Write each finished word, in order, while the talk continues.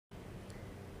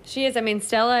She is. I mean,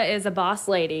 Stella is a boss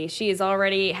lady. She is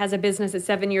already has a business at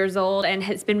 7 years old and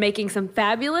has been making some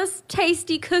fabulous,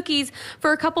 tasty cookies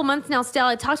for a couple months now.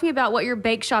 Stella, talk to me about what your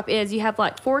bake shop is. You have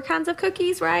like 4 kinds of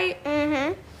cookies, right?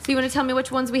 Mm-hmm. So you want to tell me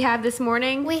which ones we have this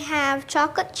morning? We have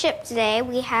chocolate chip today,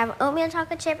 we have oatmeal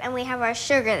chocolate chip, and we have our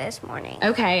sugar this morning.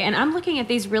 Okay, and I'm looking at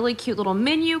these really cute little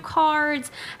menu cards.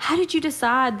 How did you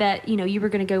decide that, you were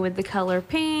going to go with the color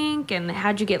pink, and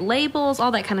how'd you get labels,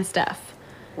 all that kind of stuff?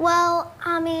 Well,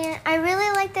 I mean, I really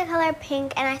like the color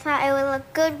pink, and I thought it would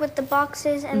look good with the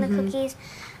boxes and the cookies.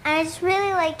 And I just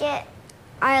really like it.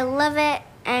 I love it,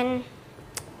 and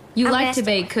you like to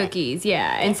bake cookies,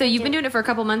 yeah. And so you've been doing it for a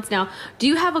couple months now. Do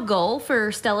you have a goal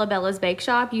for Stella Bella's Bake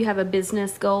Shop? You have a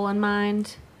business goal in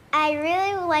mind? I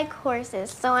really like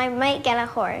horses, so I might get a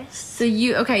horse. So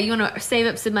you want to save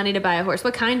up some money to buy a horse.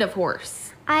 What kind of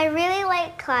horse? I really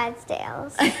like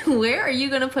Clydesdales. Where are you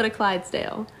going to put a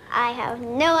Clydesdale? I have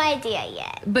no idea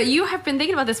yet. But you have been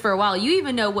thinking about this for a while. You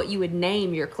even know what you would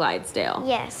name your Clydesdale.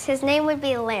 Yes, his name would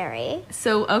be Larry.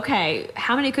 So, okay,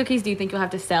 how many cookies do you think you'll have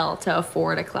to sell to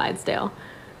afford a Clydesdale?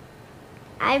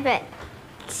 I bet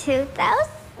 2,000?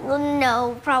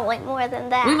 No, probably more than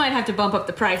that. We might have to bump up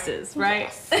the prices, right?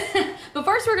 Yes. But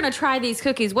first we're going to try these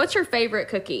cookies. What's your favorite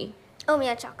cookie?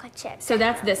 Oatmeal chocolate chip. So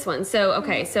that's this one. So,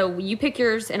 okay, so you pick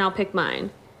yours and I'll pick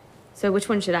mine. So which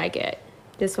one should I get?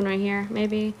 This one right here,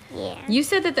 maybe? Yeah. You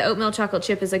said that the oatmeal chocolate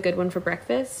chip is a good one for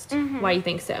breakfast. Why do you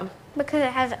think so? Because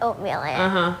it has oatmeal in it.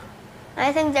 Uh-huh.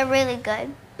 I think they're really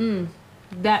good.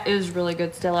 That is really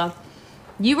good, Stella.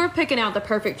 You were picking out the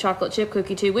perfect chocolate chip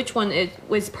cookie, too. Which one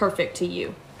was perfect to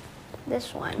you?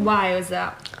 This one. Why was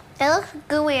that? It looks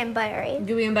gooey and buttery.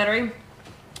 Gooey and buttery?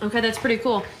 Okay, that's pretty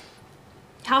cool.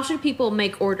 How should people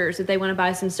make orders if they want to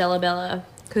buy some Stella Bella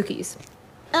cookies?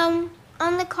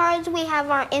 On the cards we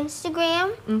have our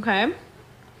Instagram. Okay.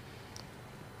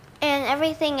 And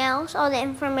everything else, all the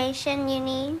information you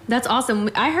need. That's awesome.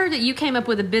 I heard that you came up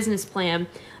with a business plan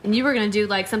and you were going to do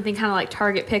like something kind of like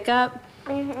Target pickup.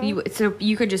 So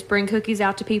you could just bring cookies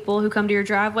out to people who come to your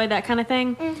driveway, that kind of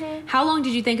thing. How long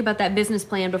did you think about that business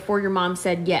plan before your mom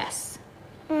said yes?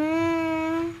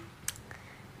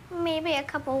 Maybe a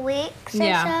couple weeks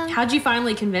Yeah. or so. How'd you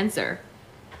finally convince her?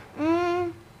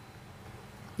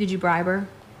 Did you bribe her?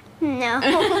 No.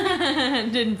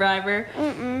 Didn't bribe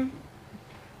her?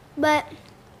 But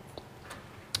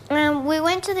we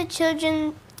went to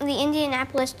the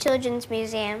Indianapolis Children's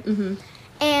Museum.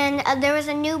 And there was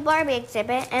a new Barbie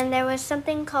exhibit, and there was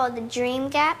something called the Dream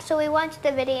Gap. So we watched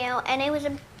the video, and it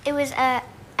was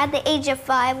at the age of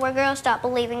 5 where girls stopped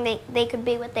believing they could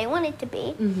be what they wanted to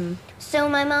be. So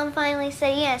my mom finally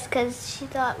said yes, because she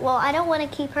thought, well, I don't want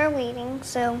to keep her waiting,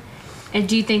 so. And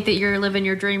do you think that you're living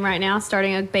your dream right now,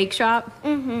 starting a bake shop?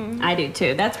 I do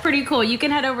too. That's pretty cool. You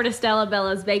can head over to Stella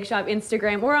Bella's Bake Shop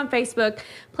Instagram or on Facebook.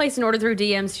 Place an order through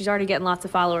DMs. She's already getting lots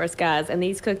of followers, guys. And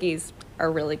these cookies are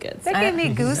really good. That gave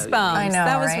me goosebumps. I know,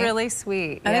 that was right? really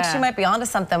sweet. I think she might be onto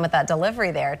something with that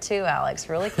delivery there too, Alex.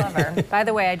 Really clever. By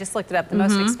the way, I just looked it up. The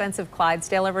most expensive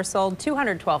Clydesdale ever sold,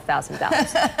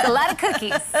 $212,000. A lot of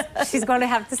cookies she's going to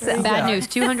have to sell. Bad news,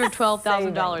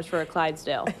 $212,000 for a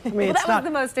Clydesdale. I mean, Well, that was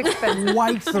the most expensive.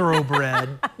 white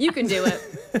thoroughbred. You can do it.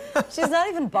 She's not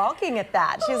even balking at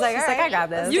that. She's like, She's all like, right, I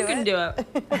got this. You can do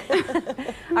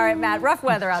it. All right, Matt, rough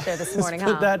weather out there this morning,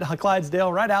 Put that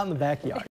Clydesdale right out in the backyard.